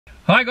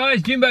Hi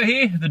guys, Jimbo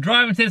here, the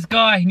driving test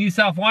guy, New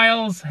South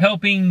Wales,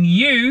 helping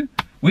you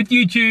with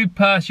YouTube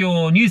pass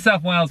your New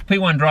South Wales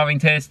P1 driving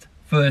test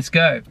first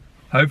go,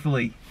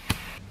 hopefully.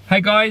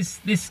 Hey guys,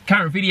 this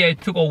current video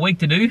took all week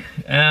to do,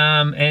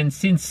 and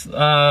since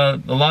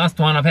the last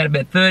one I've had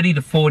about 30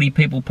 to 40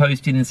 people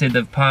post in and said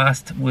they've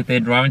passed with their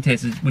driving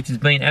tests, which has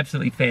been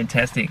absolutely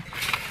fantastic.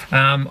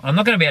 I'm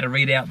not going to be able to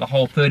read out the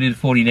whole 30 to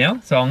 40 now,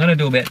 so I'm going to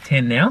do about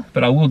 10 now,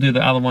 but I will do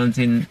the other ones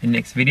in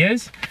next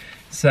videos.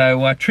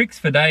 So Trix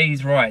for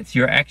days writes,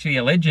 you're actually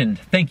a legend.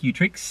 Thank you,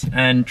 Trix.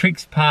 And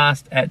Trix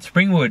passed at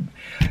Springwood.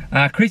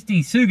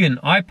 Christy Sugan,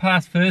 I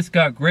passed first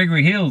go at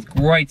Gregory Hills.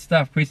 Great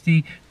stuff,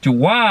 Christy.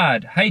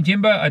 Jawad, hey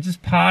Jimbo, I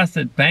just passed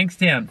at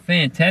Bankstown.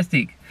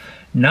 Fantastic.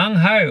 Nung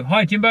Ho,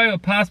 hi Jimbo, I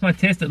passed my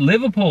test at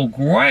Liverpool.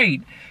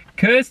 Great.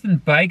 Kirsten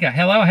Baker,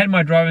 hello, I had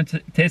my driving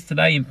test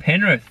today in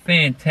Penrith.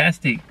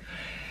 Fantastic.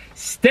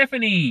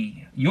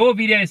 Stephanie, your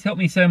videos helped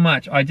me so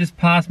much. I just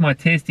passed my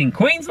test in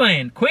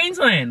Queensland.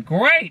 Queensland,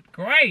 great,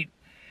 great.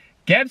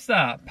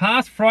 Gabstar,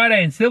 passed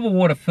Friday in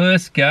Silverwater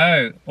first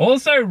go.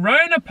 Also,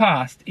 Rona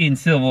passed in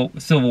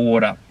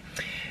Silverwater.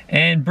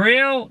 And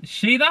Brielle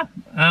Sheether,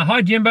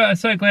 hi Jimbo, I'm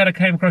so glad I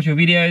came across your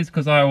videos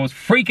because I was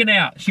freaking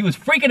out. She was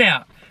freaking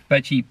out,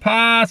 but she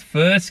passed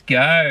first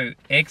go.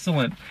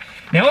 Excellent.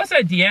 Now also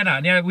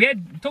Deanna, now we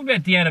had talked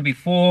about Deanna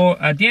before.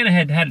 Deanna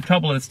had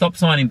trouble at a stop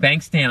sign in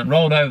Bankstown,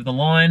 rolled over the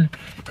line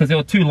because there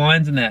were two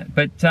lines in that.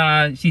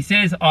 But she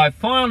says, I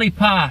finally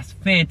passed.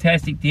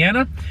 Fantastic,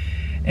 Deanna.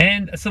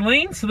 And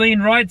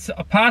Celine writes,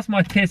 I passed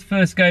my test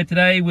first go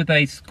today with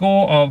a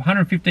score of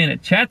 115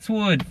 at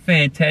Chatswood.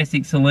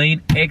 Fantastic,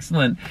 Celine,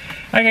 excellent.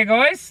 Okay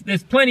guys,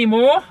 there's plenty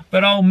more,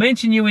 but I'll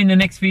mention you in the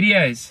next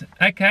videos.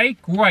 Okay,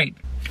 great.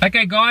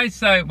 Okay guys,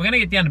 so we're gonna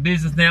get down to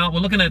business now.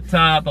 We're looking at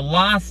the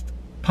last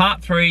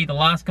Part 3, the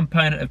last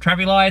component of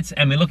traffic lights,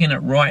 and we're looking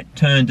at right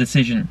turn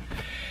decision.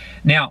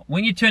 Now,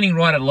 when you're turning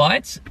right at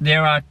lights,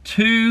 there are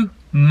two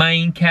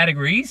main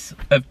categories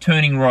of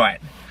turning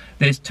right.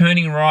 There's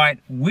turning right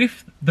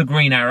with the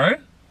green arrow,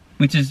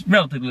 which is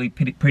relatively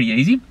pretty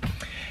easy.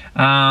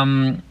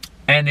 And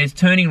there's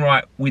turning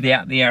right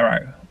without the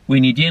arrow,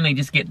 when you generally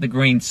just get the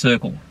green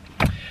circle.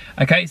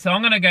 Okay, so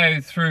I'm gonna go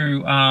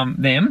through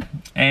them,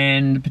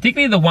 and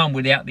particularly the one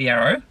without the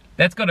arrow.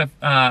 That's got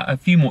a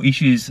few more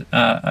issues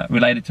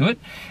related to it,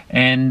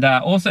 and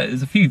also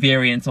there's a few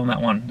variants on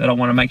that one that I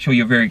want to make sure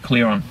you're very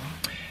clear on.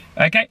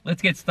 Okay,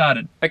 let's get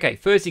started. Okay,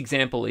 first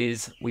example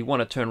is we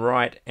want to turn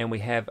right and we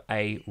have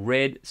a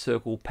red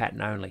circle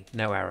pattern only,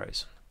 no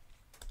arrows.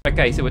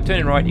 Okay, so we're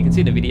turning right, you can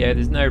see in the video,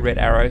 there's no red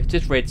arrow,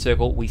 just red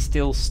circle. We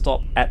still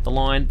stop at the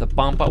line, the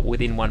bumper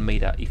within 1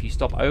 meter. If you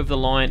stop over the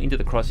line into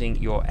the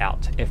crossing, you're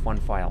out, F1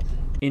 fail.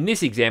 In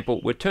this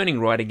example, we're turning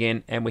right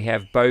again and we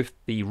have both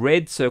the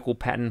red circle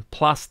pattern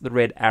plus the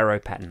red arrow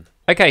pattern.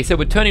 Okay, so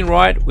we're turning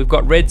right, we've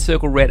got red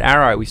circle, red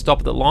arrow. We stop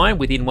at the line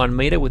within 1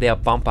 meter with our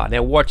bumper.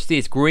 Now watch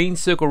this, green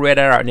circle, red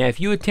arrow. Now if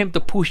you attempt to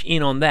push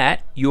in on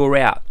that, you're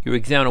out. Your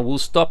examiner will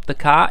stop the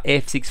car,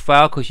 F6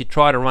 fail, because you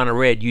try to run a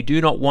red. You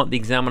do not want the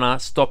examiner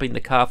stopping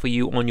the car for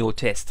you on your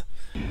test.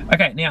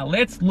 Okay, now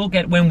let's look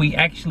at when we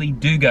actually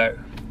do go.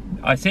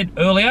 I said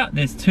earlier,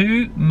 there's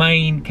two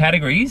main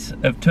categories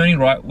of turning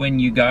right when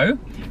you go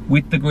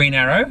with the green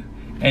arrow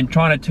and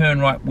trying to turn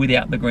right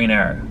without the green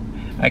arrow.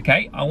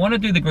 Okay, I want to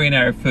do the green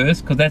arrow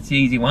first because that's the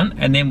easy one,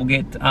 and then we'll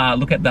get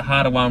look at the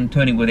harder one,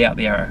 turning without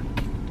the arrow.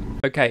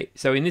 Okay,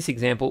 so in this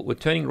example, we're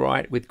turning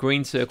right with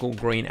green circle,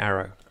 green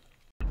arrow.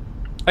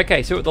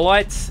 Okay, so at the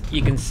lights,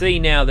 you can see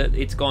now that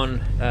it's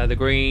gone the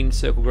green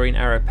circle, green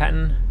arrow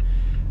pattern.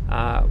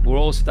 We're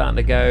all starting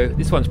to go.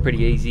 This one's pretty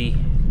easy,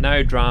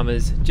 no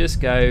dramas,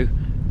 just go,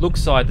 look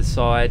side to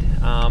side,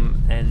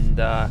 and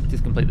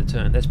just complete the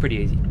turn. That's pretty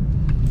easy.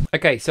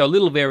 Okay, so a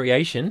little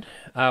variation.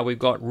 We've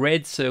got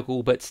red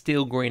circle, but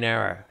still green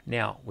arrow.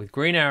 Now, with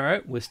green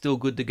arrow, we're still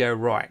good to go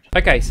right.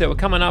 Okay, so we're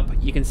coming up.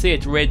 You can see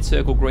it's red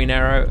circle, green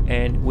arrow,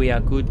 and we are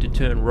good to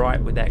turn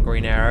right with that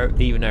green arrow,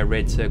 even though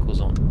red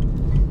circle's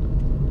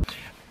on.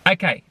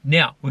 Okay,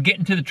 now we're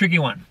getting to the tricky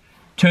one.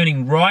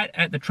 Turning right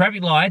at the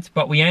traffic lights,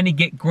 but we only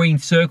get green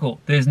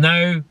circle. There's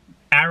no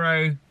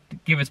arrow to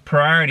give us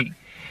priority.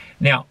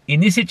 Now, in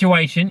this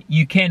situation,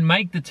 you can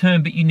make the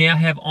turn, but you now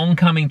have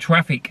oncoming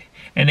traffic,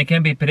 and there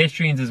can be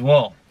pedestrians as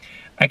well.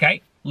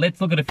 Okay,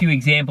 let's look at a few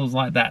examples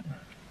like that.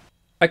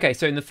 Okay,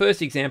 so in the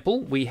first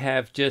example, we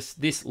have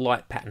just this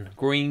light pattern,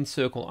 green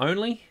circle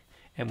only,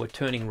 and we're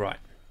turning right.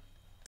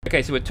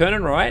 Okay, so we're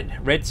turning right,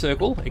 red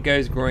circle, it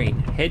goes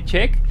green. Head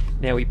check,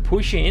 now we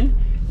push in.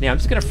 Now I'm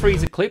just gonna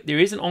freeze the clip. There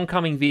is an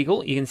oncoming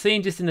vehicle. You can see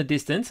him just in the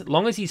distance. As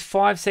long as he's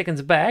 5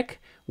 seconds back,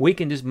 we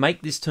can just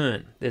make this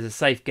turn. There's a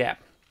safe gap.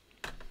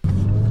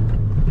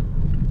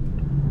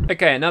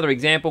 Okay, another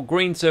example,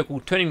 green circle,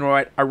 turning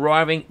right,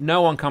 arriving,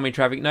 no oncoming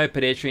traffic, no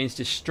pedestrians,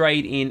 just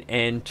straight in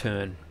and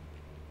turn.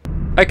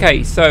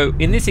 Okay, so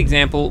in this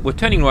example, we're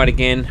turning right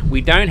again. We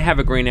don't have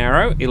a green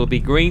arrow, it'll be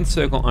green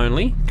circle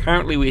only.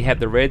 Currently we have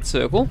the red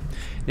circle.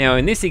 Now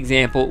in this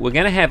example, we're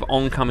gonna have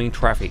oncoming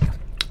traffic.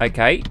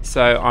 Okay,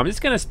 so I'm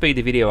just gonna speed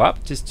the video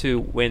up just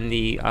to when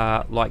the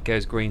light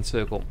goes green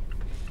circle.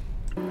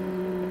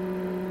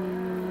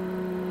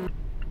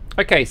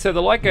 Okay, so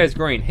the light goes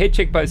green. Head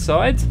check both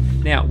sides.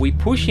 Now we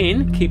push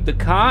in, keep the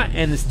car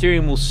and the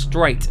steering wheel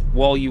straight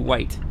while you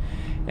wait.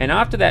 And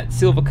after that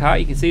silver car,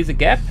 you can see there's a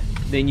gap,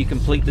 then you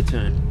complete the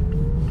turn.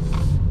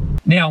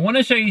 Now I want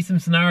to show you some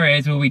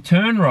scenarios where we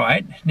turn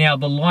right. Now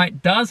the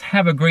light does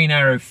have a green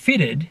arrow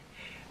fitted,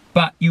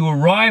 but you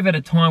arrive at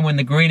a time when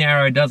the green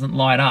arrow doesn't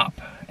light up,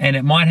 and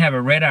it might have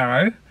a red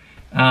arrow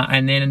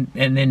and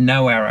then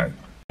no arrow.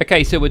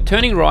 Okay, so we're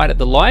turning right at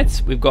the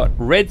lights. We've got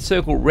red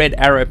circle, red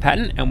arrow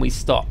pattern, and we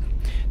stop.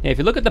 Now if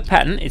you look at the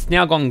pattern, it's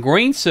now gone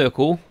green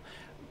circle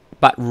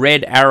but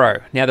red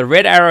arrow. Now the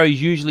red arrow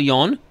is usually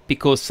on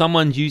because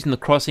someone's using the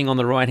crossing on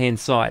the right hand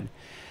side.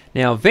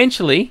 Now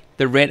eventually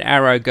the red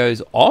arrow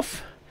goes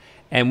off,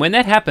 and when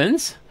that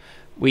happens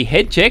we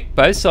head check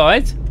both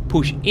sides,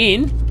 push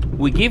in,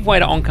 we give way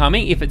to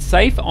oncoming. If it's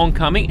safe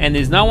oncoming and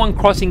there's no one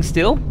crossing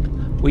still,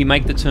 we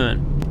make the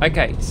turn.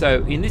 Okay,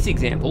 so in this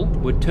example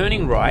we're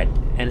turning right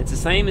and it's the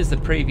same as the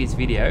previous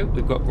video.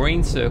 We've got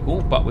green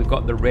circle but we've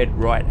got the red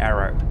right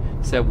arrow,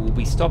 so we'll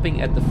be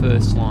stopping at the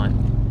first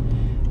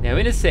line. Now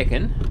in a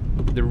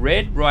second the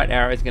red right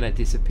arrow is going to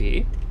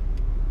disappear,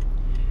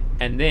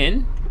 and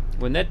then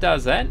when that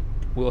does that,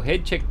 we'll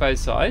head check both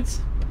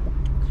sides,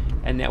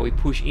 and now we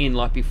push in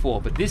like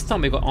before, but this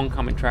time we've got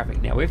oncoming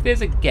traffic. Now if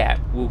there's a gap,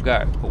 we'll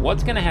go, but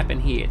what's going to happen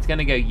here, it's going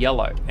to go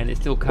yellow and there's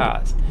still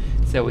cars,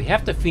 so we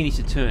have to finish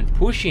the turn,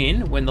 push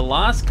in. When the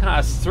last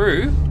car's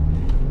through,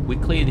 we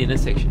clear the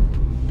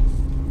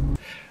intersection.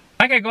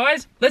 Okay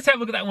guys, let's have a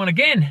look at that one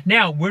again.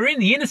 Now we're in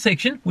the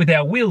intersection with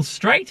our wheels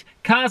straight,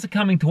 cars are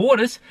coming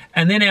toward us,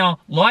 and then our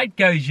light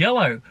goes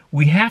yellow.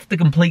 We have to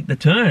complete the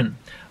turn.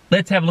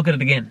 Let's have a look at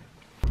it again.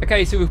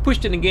 Okay, so we've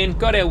pushed it again,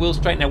 got our wheel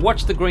straight. Now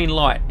watch the green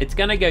light, it's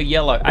gonna go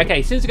yellow.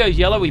 Okay, since it goes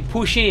yellow, we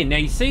push in. Now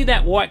you see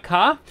that white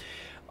car?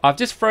 I've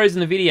just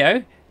frozen the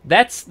video.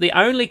 That's the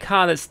only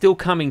car that's still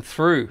coming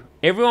through.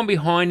 Everyone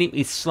behind him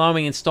is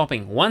slowing and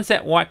stopping. Once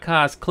that white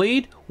car's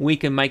cleared, we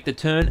can make the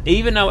turn,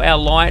 even though our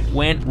light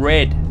went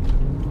red.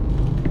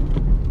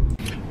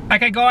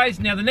 Okay guys,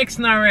 now the next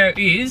scenario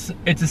is,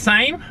 it's the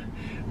same.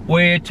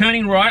 We're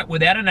turning right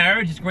without an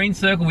arrow, just green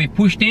circle, we've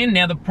pushed in.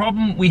 Now the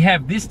problem we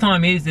have this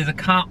time is there's a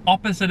car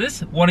opposite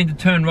us wanting to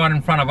turn right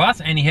in front of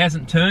us, and he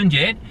hasn't turned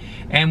yet,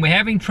 and we're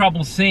having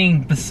trouble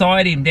seeing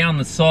beside him down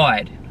the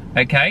side.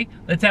 Okay,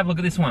 let's have a look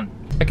at this one.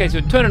 Okay, so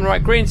we're turning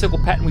right, green circle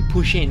pattern, we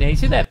push in. Now you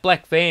see that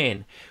black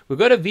van? We've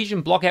got a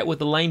vision block out with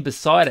the lane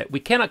beside it. We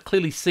cannot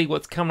clearly see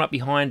what's coming up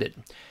behind it.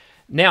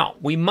 Now,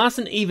 we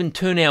mustn't even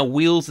turn our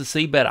wheels to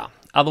see better,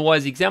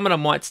 otherwise the examiner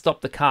might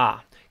stop the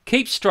car.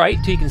 Keep straight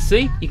till you can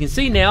see. You can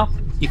see now.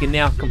 You can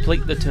now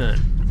complete the turn.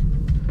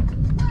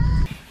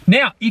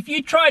 Now, if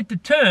you tried to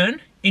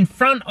turn in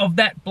front of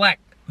that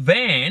black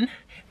van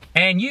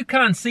and you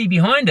can't see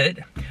behind it,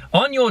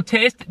 on your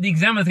test, the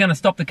examiner's going to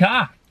stop the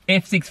car.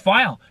 F6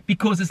 fail,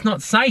 because it's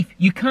not safe.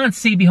 You can't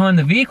see behind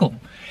the vehicle.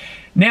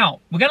 Now,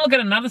 we're going to look at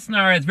another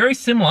scenario. It's very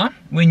similar.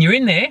 When you're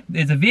in there,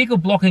 there's a vehicle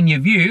blocking your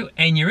view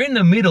and you're in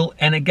the middle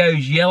and it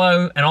goes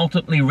yellow and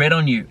ultimately red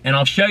on you. And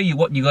I'll show you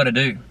what you got to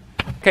do.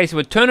 Okay, so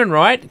we're turning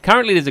right.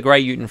 Currently there's a grey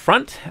ute in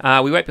front.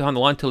 We wait behind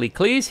the line till he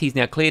clears. He's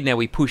now cleared. Now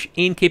we push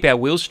in, keep our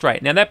wheels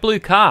straight. Now that blue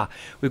car,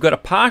 we've got a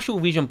partial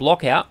vision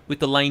block out with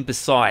the lane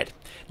beside.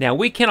 Now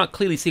we cannot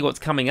clearly see what's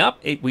coming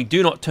up. We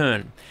do not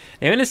turn.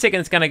 Now in a second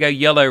it's going to go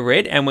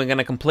yellow-red and we're going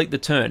to complete the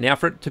turn. Now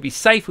for it to be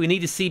safe, we need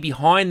to see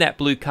behind that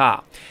blue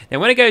car. Now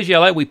when it goes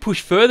yellow, we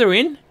push further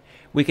in.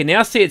 We can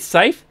now see it's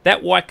safe.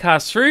 That white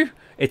car's through.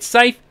 It's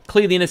safe.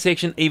 Clear the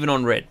intersection even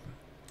on red.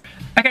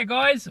 Okay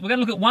guys, we're going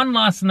to look at one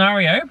last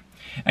scenario.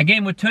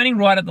 Again, we're turning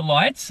right at the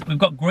lights. We've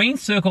got green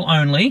circle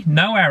only,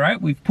 no arrow.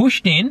 We've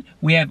pushed in.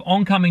 We have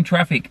oncoming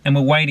traffic and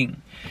we're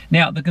waiting.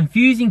 Now, the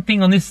confusing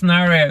thing on this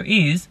scenario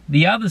is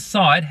the other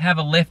side have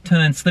a left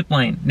turn slip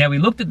lane. Now, we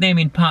looked at them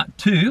in part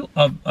 2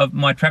 of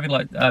my traffic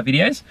light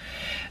videos.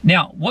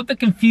 Now, what the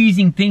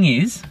confusing thing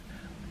is,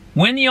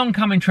 when the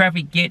oncoming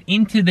traffic get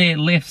into their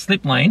left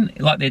slip lane,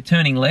 like they're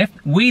turning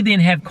left, we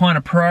then have kind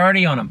of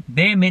priority on them.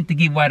 They're meant to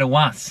give way to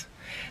us.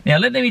 Now,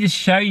 let me just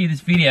show you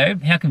this video,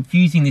 how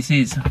confusing this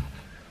is.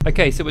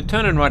 Okay, so we're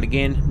turning right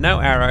again, no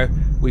arrow.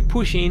 We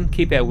push in,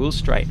 keep our wheels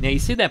straight. Now you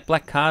see that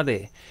black car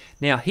there.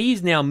 Now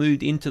he's now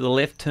moved into the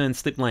left turn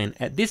slip lane.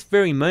 At this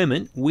very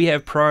moment, we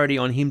have priority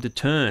on him to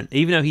turn,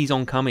 even though he's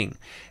oncoming.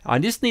 I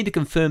just need to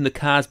confirm the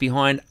cars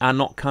behind are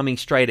not coming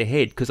straight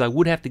ahead, because I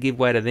would have to give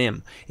way to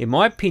them. In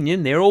my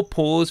opinion, they're all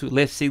paused with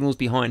left signals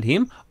behind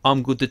him.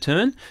 I'm good to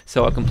turn,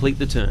 so I complete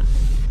the turn.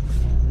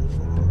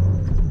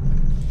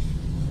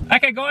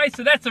 Okay guys,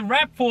 so that's a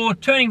wrap for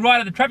turning right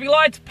at the traffic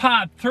lights,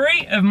 part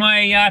 3 of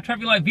my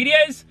traffic light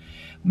videos.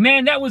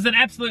 Man, that was an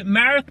absolute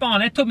marathon.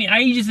 That took me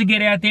ages to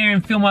get out there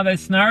and film all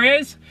those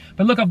scenarios.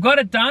 But look, I've got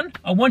it done.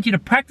 I want you to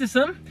practice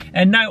them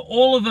and know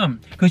all of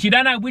them, because you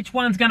don't know which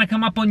one's going to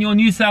come up on your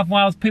New South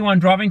Wales P1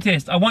 driving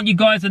test. I want you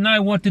guys to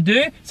know what to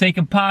do so you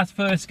can pass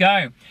first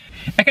go.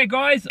 Okay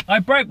guys, I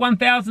broke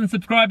 1,000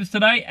 subscribers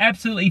today.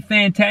 Absolutely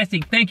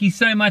fantastic. Thank you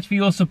so much for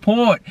your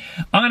support.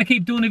 I'm going to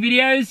keep doing the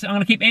videos. I'm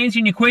going to keep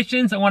answering your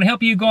questions. I want to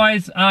help you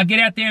guys get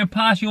out there and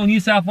pass your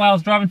New South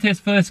Wales driving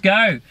test first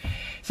go.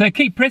 So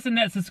keep pressing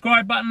that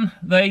subscribe button,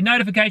 the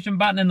notification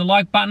button and the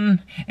like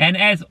button. And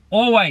as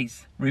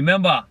always,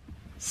 remember,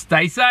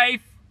 stay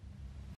safe.